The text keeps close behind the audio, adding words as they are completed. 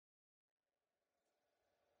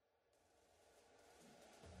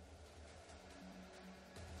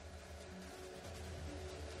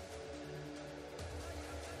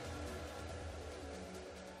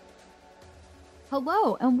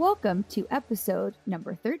Hello and welcome to episode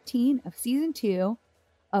number 13 of season 2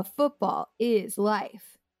 of Football is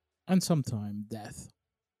Life. And sometime death.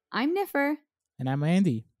 I'm Nifer. And I'm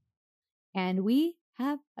Andy. And we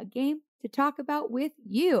have a game to talk about with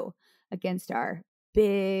you against our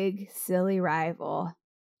big, silly rival,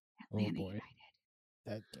 Atlanta United.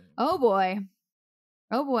 That game. Oh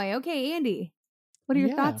boy. Okay, Andy. What are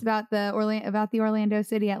your thoughts about the Orlando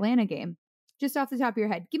City Atlanta game? Just off the top of your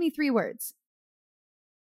head, give me 3 words.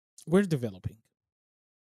 We're developing.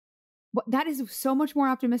 That is so much more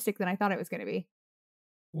optimistic than I thought it was going to be.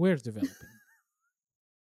 We're developing.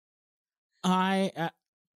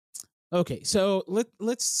 Okay, so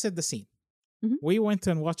let's set the scene. Mm-hmm. We went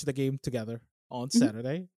and watched the game together on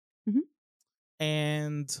Saturday. Mm-hmm.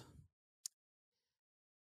 And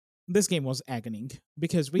this game was agony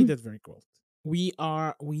because we did very well.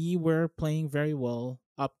 We were playing very well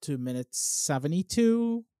up to minute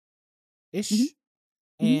 72 ish. Mm-hmm.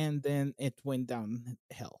 And then it went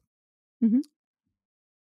downhill. Mm-hmm.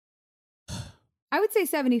 I would say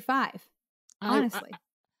 75. Honestly,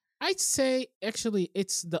 I'd say actually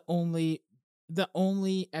it's the only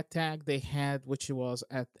attack they had, which was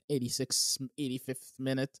at 85th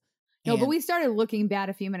minute. No, but we started looking bad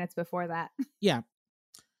a few minutes before that. Yeah.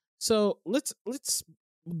 So let's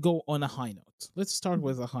go on a high note. Let's start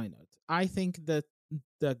with a high note. I think that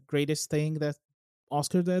the greatest thing that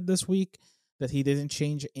Oscar did this week, that he didn't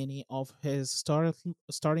change any of his starting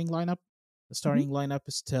lineup. The starting lineup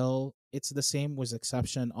is still, it's the same with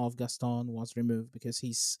exception of Gaston was removed because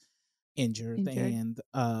he's injured. And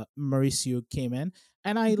Mauricio came in.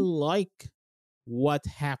 And I like what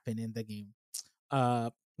happened in the game.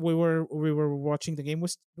 We were watching the game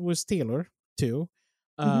with Taylor too.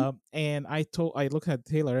 And I looked at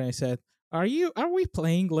Taylor and I said, Are we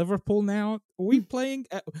playing Liverpool now? Are we playing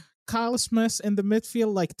Kyle Smith in the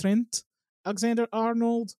midfield like Trent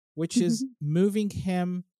Alexander-Arnold, which is moving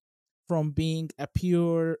him from being a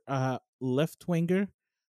pure left winger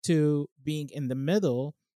to being in the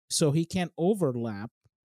middle, so he can overlap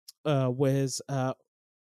with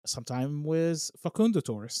sometime with Facundo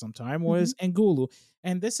Torres, sometime with N'Gulu.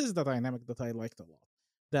 And this is the dynamic that I liked a lot.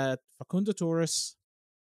 That Facundo Torres,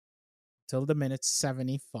 till the minute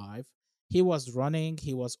 75, he was running,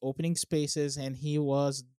 he was opening spaces, and he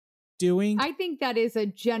was doing... I think that is a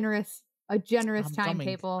generous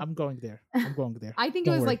timetable. I'm going there. I think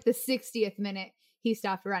it was like the 60th minute he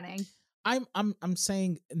stopped running. I'm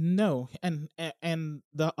saying no, and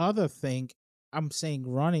the other thing, I'm saying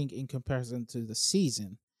running in comparison to the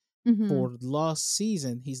season. For last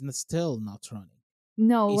season, he's still not running.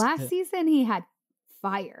 No, last season he had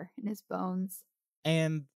fire in his bones.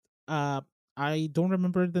 And I don't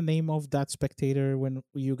remember the name of that spectator when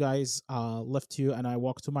you guys left you and I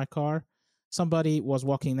walked to my car. Somebody was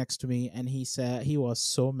walking next to me and he said he was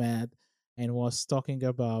so mad and was talking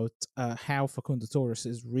about how Facundo Torres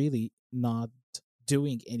is really not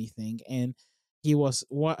doing anything. And he was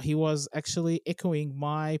actually echoing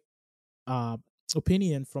my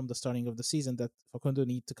opinion from the starting of the season that Facundo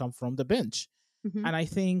need to come from the bench. And I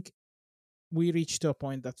think we reached to a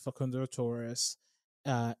point that Facundo Torres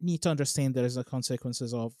need to understand there is the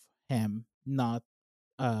consequences of him not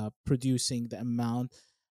producing the amount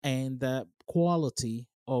and the quality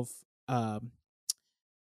of a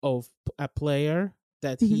player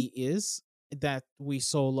that he is, that we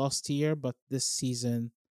saw last year, but this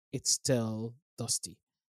season it's still dusty.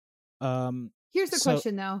 Here's the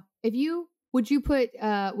question though: would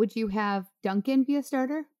you have Duncan be a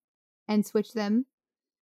starter and switch them,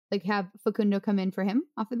 like have Facundo come in for him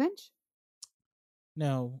off the bench?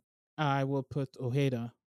 No, I will put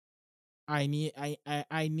Ojeda. I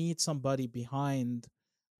need somebody behind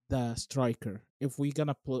the striker. If we're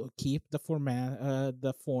gonna keep the form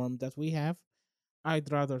that we have,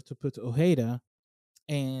 I'd rather to put Ojeda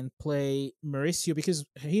and play Mauricio, because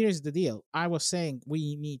here's the deal. I was saying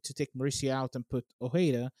we need to take Mauricio out and put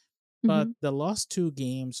Ojeda, but the last 2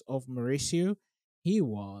 games of Mauricio,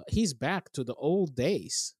 he's back to the old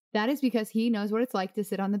days. That is because he knows what it's like to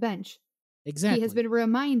sit on the bench. Exactly. He has been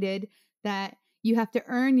reminded that you have to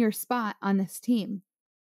earn your spot on this team.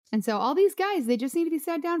 And so all these guys, they just need to be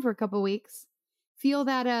sat down for a couple weeks, feel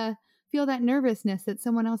that nervousness that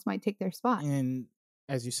someone else might take their spot. And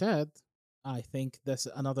as you said, I think that's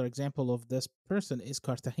another example of this person is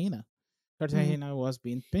Cartagena. Cartagena was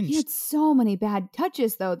being pinched. He had so many bad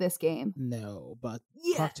touches though this game. No, but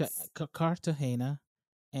yes. Cartagena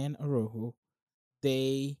and Araujo,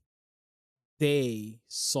 they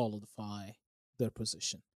solidify their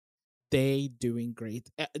position. They doing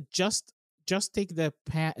great. Just take the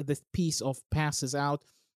piece of passes out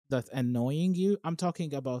that annoying you. I'm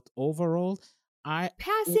talking about overall.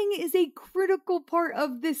 Passing is a critical part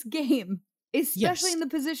of this game, especially Yes, in the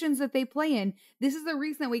positions that they play in. This is the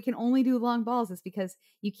reason that we can only do long balls, is because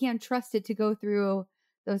you can't trust it to go through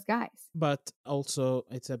those guys. but also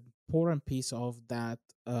it's a important piece of that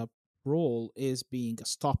role is being a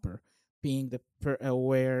stopper, being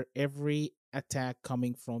where every attack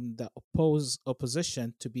coming from the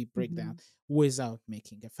opposition to be breakdown without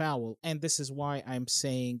making a foul. And this is why I'm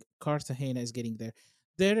saying Cartagena is getting there.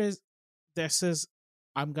 There is this is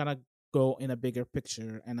I'm gonna go in a bigger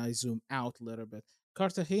picture and I zoom out a little bit.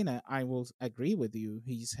 Cartagena, I will agree with you.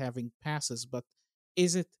 He's having passes, but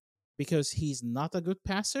is it because he's not a good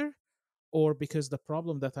passer, or because the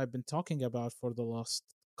problem that I've been talking about for the last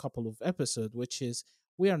couple of episodes, which is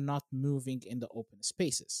we are not moving in the open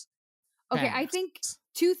spaces? Okay, I think Fast.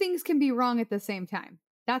 two things can be wrong at the same time.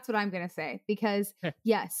 That's what I'm going to say. Because, Heh,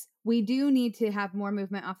 yes, we do need to have more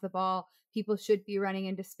movement off the ball. People should be running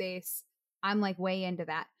into space. I'm like way into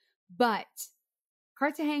that. But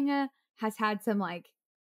Cartagena has had some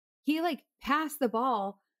he passed the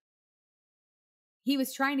ball. He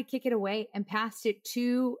was trying to kick it away and passed it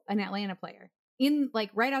to an Atlanta player in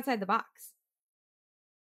right outside the box.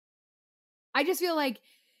 I just feel like,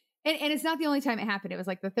 and it's not the only time it happened. It was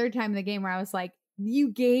the third time in the game where I was like,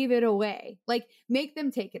 you gave it away. Make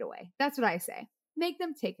them take it away. That's what I say. Make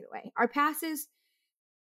them take it away. Our passes,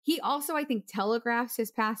 he also, I think, telegraphs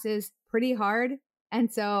his passes pretty hard.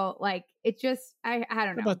 And so, it just, I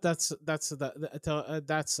don't know. but that's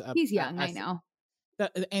He's young, I know.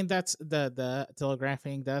 And that's the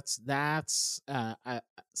telegraphing. That's a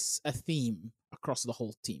theme across the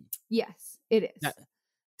whole team. Yes, it is.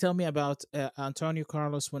 Tell me about Antonio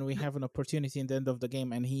Carlos when we have an opportunity in the end of the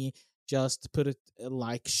game and he just put it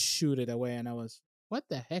shoot it away, and I was, what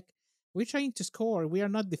the heck? We're trying to score. We are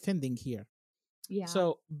not defending here. Yeah.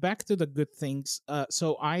 So back to the good things.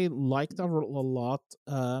 So I liked a lot.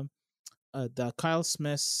 The Kyle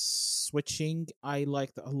Smith switching, I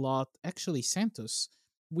liked a lot. Actually, Santos,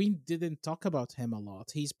 we didn't talk about him a lot.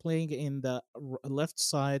 He's playing in the left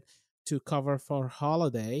side to cover for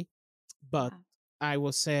Holiday, but I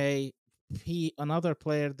will say another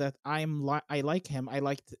player that I like him. I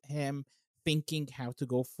liked him thinking how to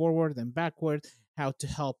go forward and backward, how to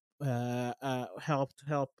help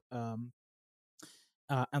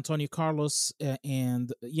Antonio Carlos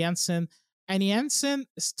and Jansen. And Jansen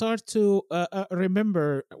start to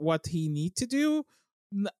remember what he need to do.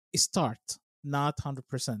 Start, not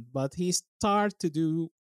 100%, but he start to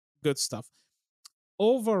do good stuff.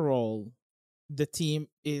 Overall, the team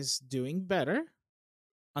is doing better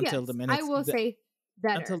until the minute. I will say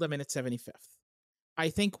better until the minute 75th. I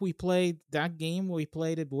think we played that game. We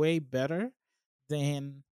played it way better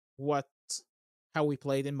than how we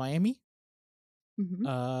played in Miami.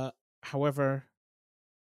 However,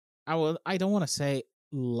 I don't want to say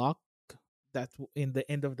luck that in the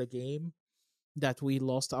end of the game that we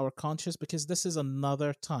lost our conscience, because this is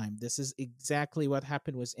another time. This is exactly what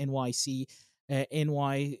happened with NYC,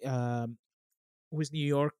 with New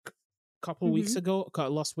York a couple weeks ago,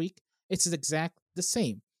 last week. It's the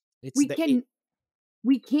same.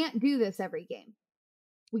 We can't do this every game.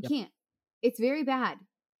 We can't. It's very bad.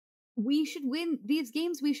 We should win these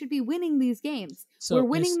games. We should be winning these games. So we're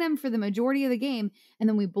winning them for the majority of the game, and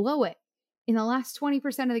then we blow it in the last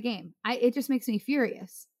 20% of the game. It just makes me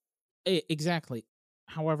furious. Exactly.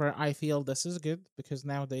 However, I feel this is good because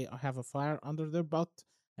now they have a fire under their butt,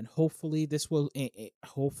 and hopefully this will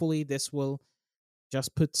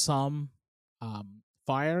just put some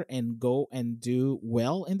fire and go and do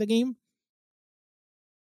well in the game.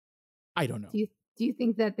 I don't know. Do you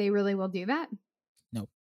think that they really will do that? No.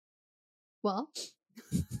 Well,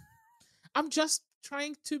 I'm just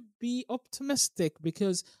trying to be optimistic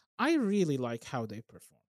because I really like how they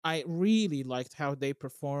perform. I really liked how they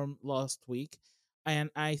performed last week, and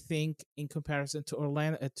I think in comparison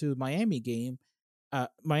to Miami game,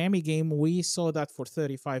 we saw that for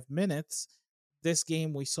 35 minutes. This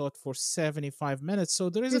game we saw it for 75 minutes. So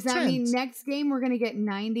there is a trend. Does that mean next game we're going to get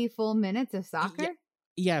 90 full minutes of soccer?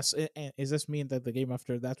 Yes. And does this mean that the game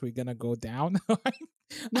after that we're gonna go down?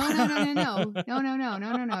 No. Don't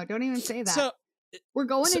even say that. So we're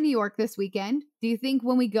going to New York this weekend. Do you think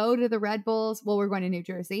when we go to the Red Bulls, well, we're going to New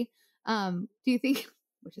Jersey. Do you think,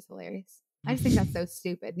 which is hilarious. I just think that's so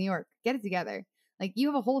stupid. New York, get it together. You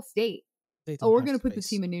have a whole state. We're going to put the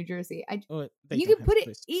team in New Jersey. You could put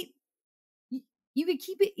it, you could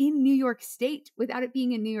keep it in New York State without it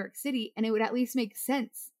being in New York City, and it would at least make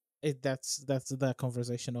sense. That's the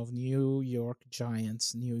conversation of New York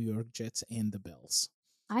Giants, New York Jets, and the Bills.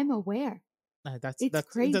 I'm aware. That's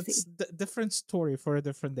crazy. That's a different story for a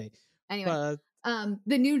different day. Anyway,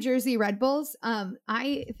 The New Jersey Red Bulls.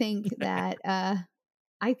 I think that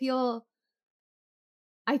I feel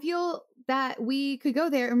that we could go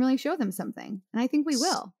there and really show them something, and I think we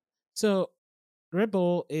will. So Red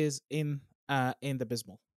Bull is in the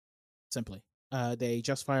Bismal. Simply, they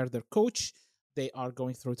just fired their coach. They are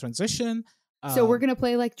going through transition. So we're gonna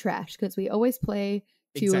play like trash because we always play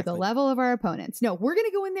to the level of our opponents. No, we're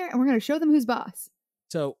gonna go in there and we're gonna show them who's boss.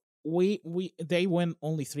 So they win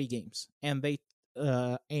only 3 games, and they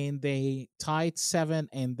tied 7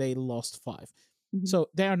 and they lost 5. Mm-hmm. So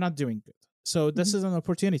they are not doing good. So this is an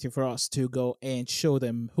opportunity for us to go and show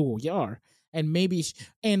them who we are, and maybe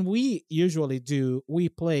and we usually do. We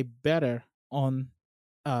play better on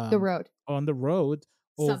the road. On the road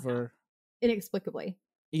somehow. Over inexplicably.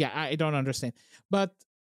 Yeah, I don't understand. But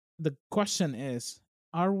the question is,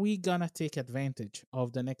 are we gonna take advantage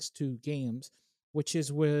of the next 2 games, which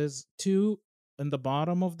is with 2 in the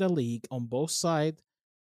bottom of the league on both side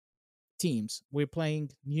teams? We're playing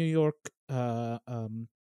New York.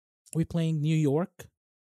 We're playing New York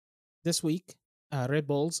this week, Red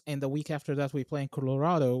Bulls, and the week after that we're playing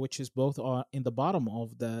Colorado, which is both in the bottom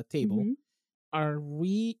of the table. Mm-hmm. Are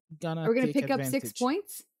we gonna pick up 6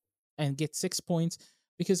 points and get 6 points?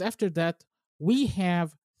 Because after that we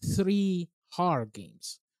have 3 hard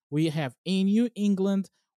games. We have in New England,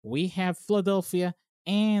 we have Philadelphia,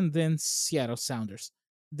 and then Seattle Sounders.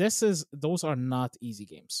 Those are not easy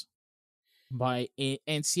games.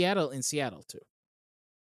 And Seattle in Seattle too.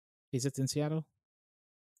 Is it in Seattle?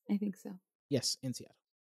 I think so. Yes, in Seattle.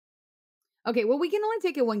 Okay, well, we can only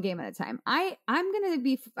take it one game at a time. I'm gonna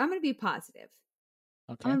be positive.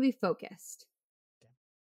 Okay. I'm gonna be focused. Okay.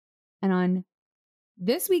 And on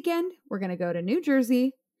this weekend, we're gonna go to New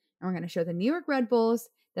Jersey and we're gonna show the New York Red Bulls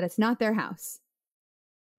that it's not their house.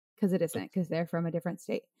 Because it isn't, because they're from a different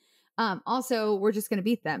state. Also, we're just gonna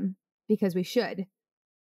beat them because we should.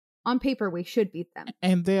 On paper, we should beat them.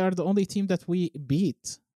 And they are the only team that we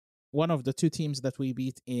beat. One of the 2 teams that we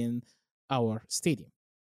beat in our stadium.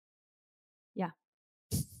 Yeah.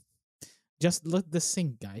 Just let this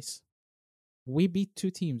sink, guys. We beat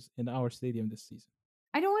 2 teams in our stadium this season.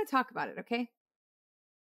 I don't want to talk about it, okay?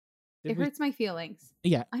 It hurts my feelings.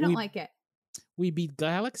 Yeah. I don't like it. We beat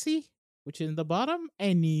Galaxy, which is in the bottom,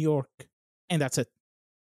 and New York. And that's it.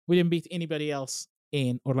 We didn't beat anybody else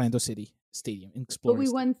in Orlando City Stadium. But we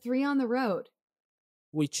won 3 on the road.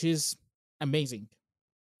 Which is amazing.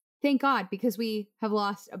 Thank God, because we have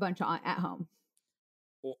lost a bunch at home.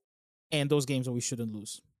 And those games we shouldn't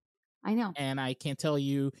lose. I know. And I can't tell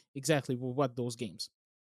you exactly what those games.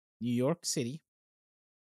 New York City.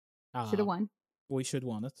 Should have won. We should have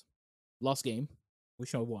won it. Lost game. We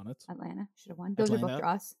should have won it. Atlanta should have won. Those are both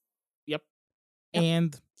draws. Yep.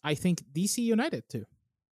 And I think DC United too.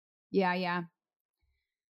 Yeah.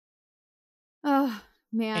 Oh,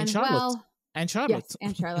 man. And Charlotte. Yes,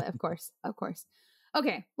 and Charlotte, of course.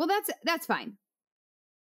 Okay, well that's fine.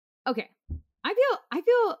 Okay, I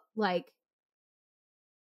feel like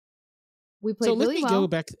we played really well.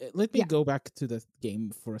 Let me go back to the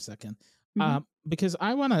game for a second, because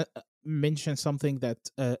I want to mention something that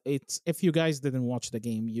it's if you guys didn't watch the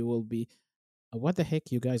game, you will be, what the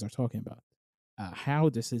heck you guys are talking about? How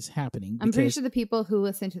this is happening? I'm pretty sure the people who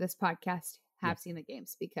listen to this podcast have seen the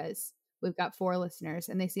games because we've got 4 listeners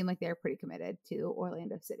and they seem like they're pretty committed to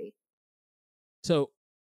Orlando City. So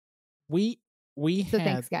we had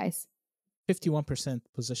thanks, guys. 51%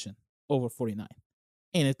 possession over 49.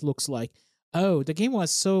 And it looks like, oh, the game was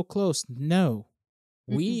so close. No.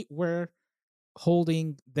 We were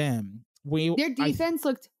holding them. Their defense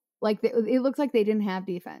looked like it looked like they didn't have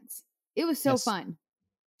defense. It was so fun.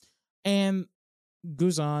 And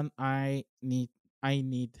Guzan, I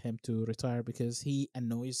need him to retire because he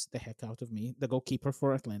annoys the heck out of me, the goalkeeper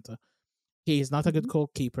for Atlanta. He is not a good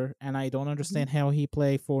goalkeeper, and I don't understand how he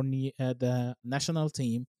play for the national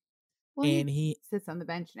team. Well, and he sits on the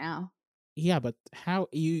bench now. Yeah, but how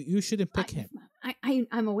you shouldn't pick him.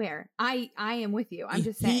 I'm aware. I am with you. I'm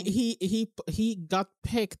just saying. He got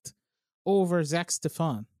picked over Zach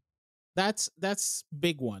Stefan. That's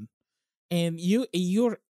big one. And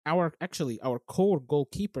you're our core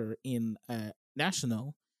goalkeeper in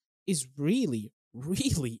national is really,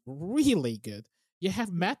 really, really good. You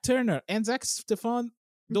have Matt Turner and Zach Stefan.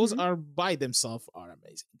 Those are by themselves are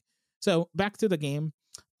amazing. So back to the game.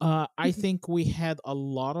 I think we had a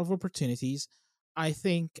lot of opportunities. I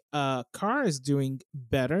think Carr is doing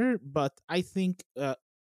better, but I think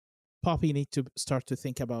Poppy need to start to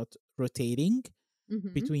think about rotating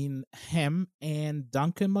between him and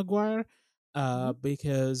Duncan Maguire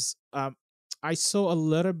because I saw a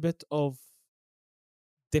little bit of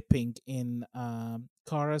dipping in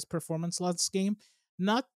Kara's performance last game.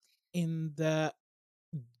 Not in the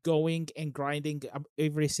going and grinding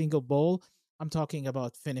every single ball. I'm talking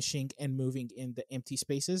about finishing and moving in the empty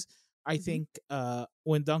spaces. I Mm-hmm. think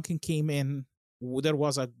when Duncan came in, there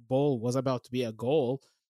was a ball was about to be a goal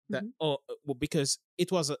that Mm-hmm. because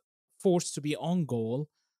it was forced to be on goal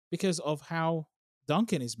because of how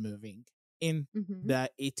Duncan is moving in Mm-hmm. the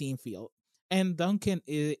 18 field, and Duncan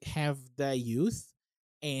have the youth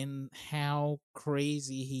and how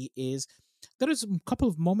crazy he is. There is a couple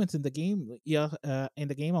of moments in the game, in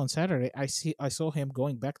the game on Saturday. I saw him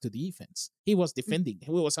going back to defense. He was defending. He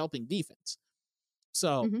was helping defense.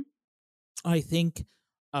 So Mm-hmm. I think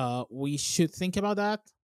we should think about that.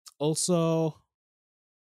 Also,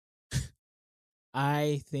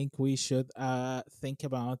 I think we should think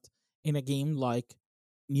about in a game like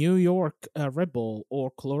New York Red Bull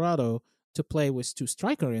or Colorado to play with two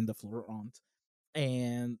striker in the front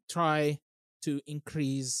and try to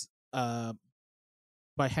increase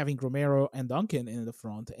by having Romero and Duncan in the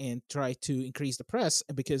front and try to increase the press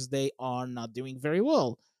because they are not doing very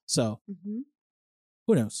well. So Mm-hmm.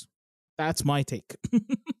 who knows? That's my take.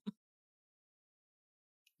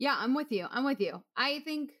 Yeah, I'm with you. I'm with you. I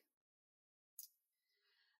think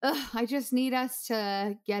I just need us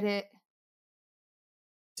to get it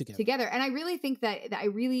together. And I really think that I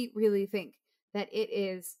really, really think that it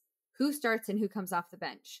is who starts and who comes off the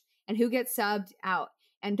bench and who gets subbed out.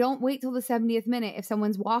 And don't wait till the 70th minute if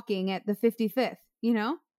someone's walking at the 55th, you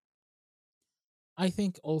know? I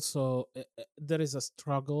think also there is a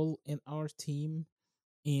struggle in our team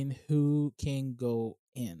in who can go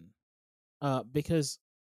in. Because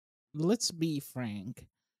let's be frank,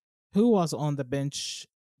 who was on the bench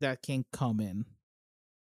that can come in?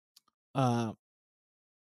 Uh,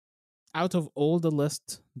 Out of all the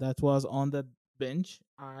list that was on the bench,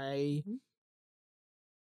 Mm-hmm.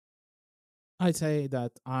 I'd say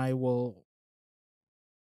that I will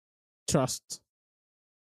trust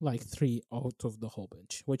like three out of the whole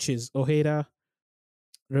bench, which is Ojeda,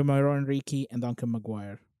 Romero Enrique, and Duncan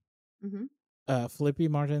Maguire. Mm-hmm. Felipe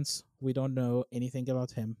Martins, we don't know anything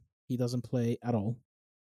about him. He doesn't play at all.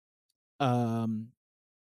 Um,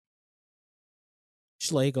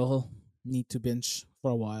 Schlegel need to bench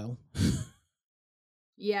for a while.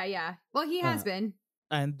 Yeah, yeah. Well, he has uh, been.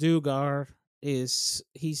 and Dugar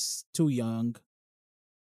he's too young.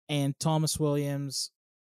 And Thomas Williams,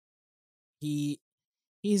 he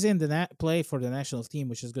he's in the play for the national team,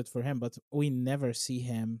 which is good for him, but we never see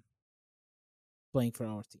him playing for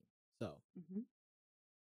our team. So Mm-hmm.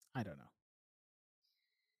 I don't know.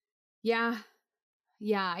 Yeah.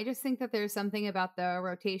 Yeah. I just think that there's something about the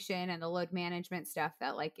rotation and the load management stuff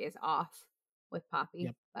that like is off with Poppy.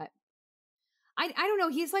 Yep. But I don't know.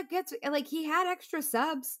 He's like gets like he had extra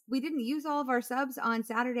subs. We didn't use all of our subs on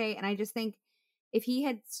Saturday, and I just think if he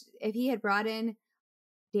had brought in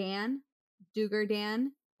Dan, Duger Dan,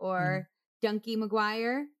 Mhm. or Dunky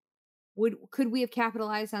McGuire, could we have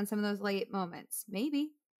capitalized on some of those late moments?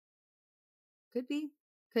 Maybe, could be,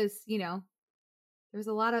 because there was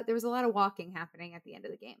a lot of walking happening at the end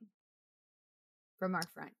of the game from our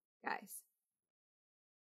front guys.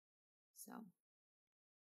 So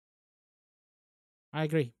I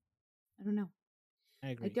agree. I don't know. I I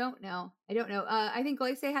agree. don't know. I don't know. I think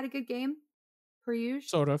Glace had a good game. Per usual.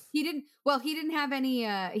 Sort of. He didn't have any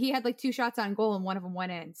he had like two shots on goal and one of them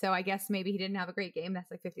went in. So I guess maybe he didn't have a great game. That's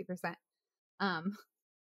like 50%. Um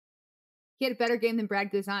he had a better game than Brad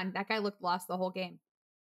Guzan. That guy looked lost the whole game.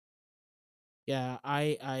 Yeah,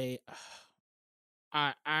 I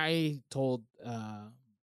told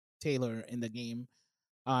Taylor in the game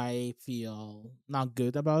I feel not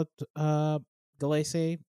good about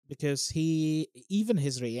Galese because he even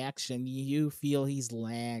his reaction you feel he's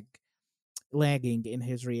lagging in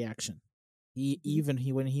his reaction. Mm-hmm.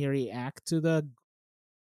 He when he react to the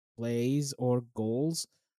plays or goals,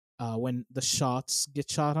 when the shots get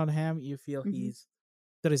shot on him, you feel Mm-hmm.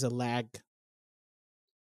 there is a lag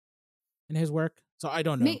in his work. So I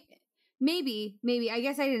don't know. Maybe. I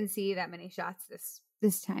guess I didn't see that many shots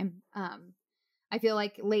this time. I feel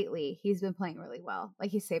like lately he's been playing really well.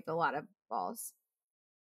 Like he saved a lot of balls.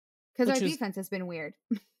 Because our Which is defense has been weird.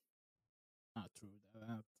 not true.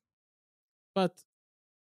 But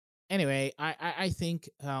anyway, I think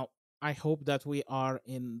I hope that we are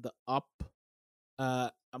in the up.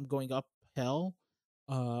 I'm going uphill.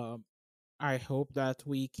 Uh, I hope that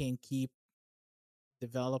we can keep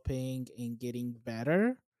developing and getting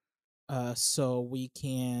better. So we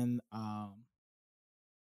can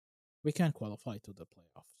qualify to the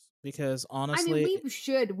playoffs because I mean, honestly, we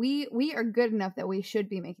should. We are good enough that we should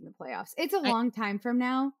be making the playoffs. It's a I long time from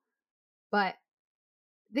now, but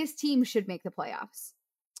this team should make the playoffs.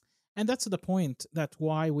 And that's the point. That's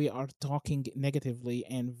why we are talking negatively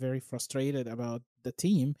and very frustrated about the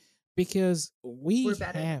team, because We're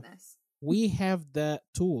better than this. we have the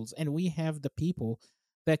tools and we have the people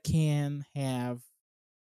that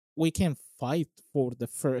we can fight for the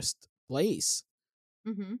first place.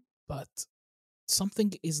 Mm-hmm. But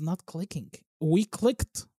something is not clicking. We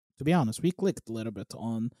clicked, to be honest, we clicked a little bit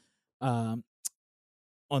on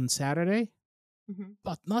Saturday,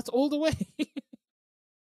 but not all the way.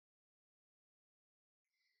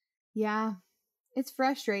 Yeah, it's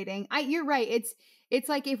frustrating. You're right. It's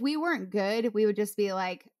like if we weren't good, we would just be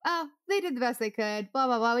like, oh, they did the best they could. Blah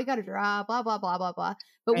blah blah. We got a draw. Blah blah blah blah blah.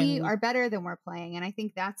 But we are better than we're playing, and I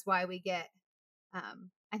think that's why we get.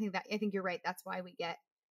 I think you're right. That's why we get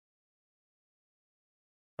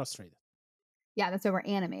frustrated. Yeah, that's why we're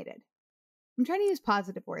animated. I'm trying to use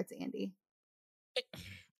positive words, Andy.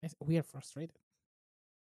 We are frustrated.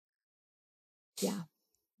 Yeah.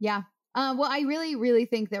 Yeah. Well, I really, really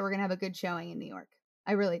think that we're going to have a good showing in New York.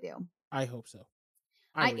 I really do. I hope so.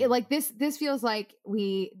 This feels like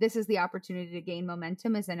this is the opportunity to gain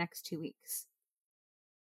momentum as the next 2 weeks.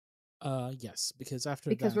 Yes, because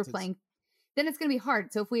we're playing, then it's going to be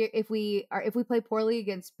hard. So if we play poorly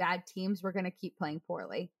against bad teams, we're going to keep playing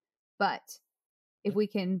poorly. But if we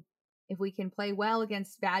can play well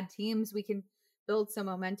against bad teams, we can build some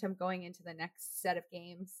momentum going into the next set of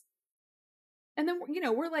games. And then,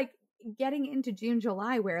 we're like getting into June,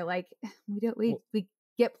 July, where like we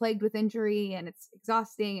get plagued with injury and it's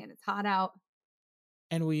exhausting and it's hot out.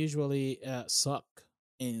 And we usually suck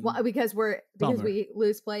because we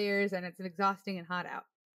lose players and it's exhausting and hot out.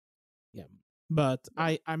 Yeah. But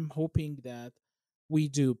yeah. I'm hoping that we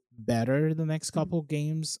do better the next couple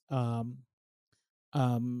games.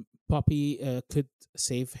 Puppy could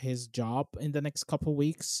save his job in the next couple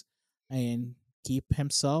weeks and keep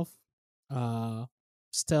himself.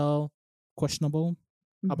 Still questionable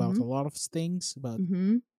about a lot of things, but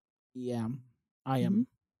yeah, I am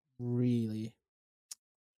really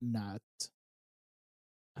not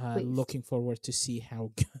looking forward to see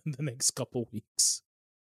how the next couple weeks.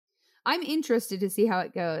 I'm interested to see how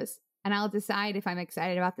it goes, and I'll decide if I'm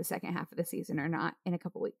excited about the second half of the season or not in a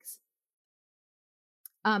couple weeks.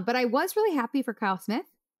 But I was really happy for Kyle Smith.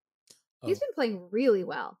 He's been playing really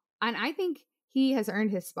well, and I think he has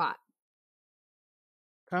earned his spot.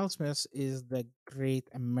 Kyle Smith is the great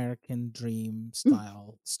American dream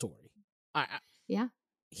style story. Yeah.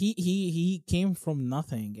 He came from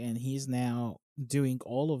nothing, and he's now doing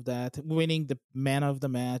all of that, winning the man of the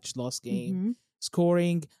match last game,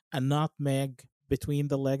 scoring a nutmeg between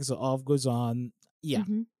the legs of Guzan. Yeah.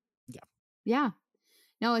 Yeah.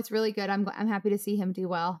 No, it's really good. I'm happy to see him do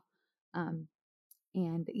well. And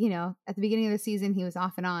at the beginning of the season, he was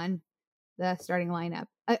off and on the starting lineup.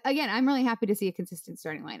 Again, I'm really happy to see a consistent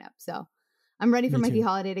starting lineup. So I'm ready for Mikey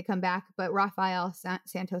Holiday to come back, but Rafael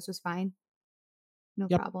Santos was fine. No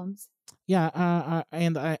problems. Yeah,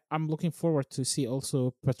 and I'm looking forward to see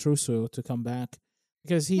also Petruso to come back,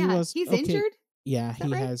 because he's injured. Yeah, he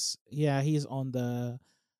has. Yeah, he's on the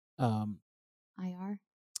IR.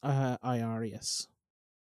 IR, yes.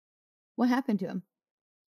 What happened to him?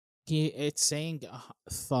 It's saying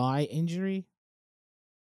thigh injury.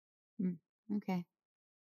 Okay.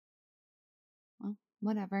 Well,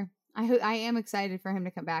 whatever. I am excited for him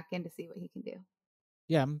to come back and to see what he can do.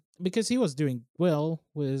 Yeah, because he was doing well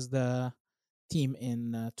with the team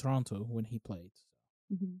in Toronto when he played.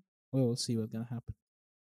 We will see what's gonna happen.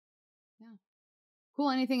 Yeah. Cool.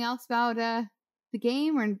 Anything else about the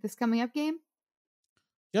game or this coming up game?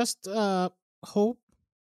 Just hope,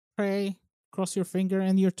 pray, cross your finger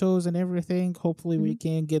and your toes and everything. Hopefully we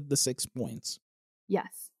can get the 6 points.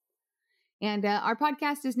 Yes. And our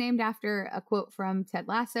podcast is named after a quote from Ted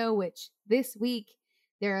Lasso, which this week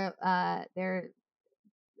there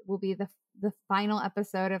will be the final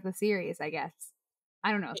episode of the series, I guess. I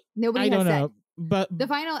don't know. Nobody has said. But the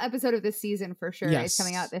final episode of this season for sure is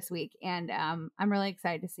coming out this week, and I'm really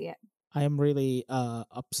excited to see it. I am really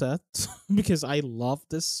upset because I love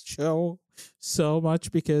this show so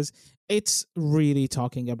much, because it's really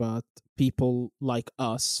talking about people like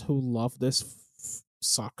us who love this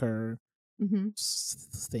soccer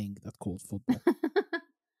thing that called football.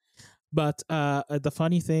 But the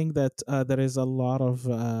funny thing that there is a lot of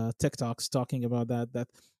TikToks talking about that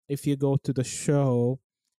if you go to the show,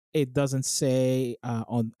 it doesn't say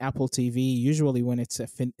on Apple TV. Usually when it's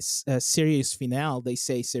a series finale, they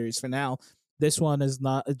say series finale. This one is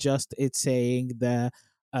not just, it's saying the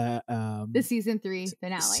season 3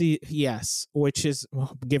 finale. Yes, which is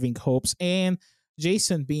giving hopes. And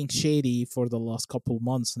Jason being shady for the last couple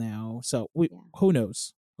months now. So who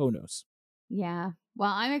knows? who knows? Yeah.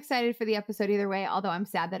 Well, I'm excited for the episode either way, although I'm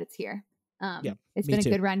sad that it's here. It's been a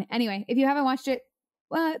good run. Anyway, if you haven't watched it,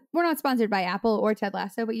 we're not sponsored by Apple or Ted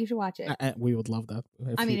Lasso, but you should watch it. We would love that.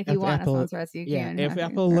 If you want to sponsor us, you can. If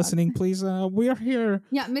Apple listening, please, we are here.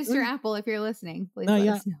 Yeah, Mr. Apple, if you're listening, please let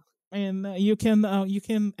us know. And you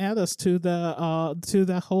can add us to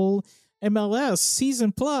the whole MLS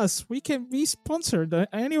season plus. We can be sponsored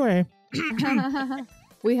anyway.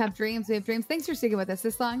 We have dreams. Thanks for sticking with us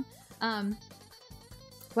this long.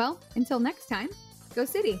 Well, until next time, go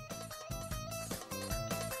City.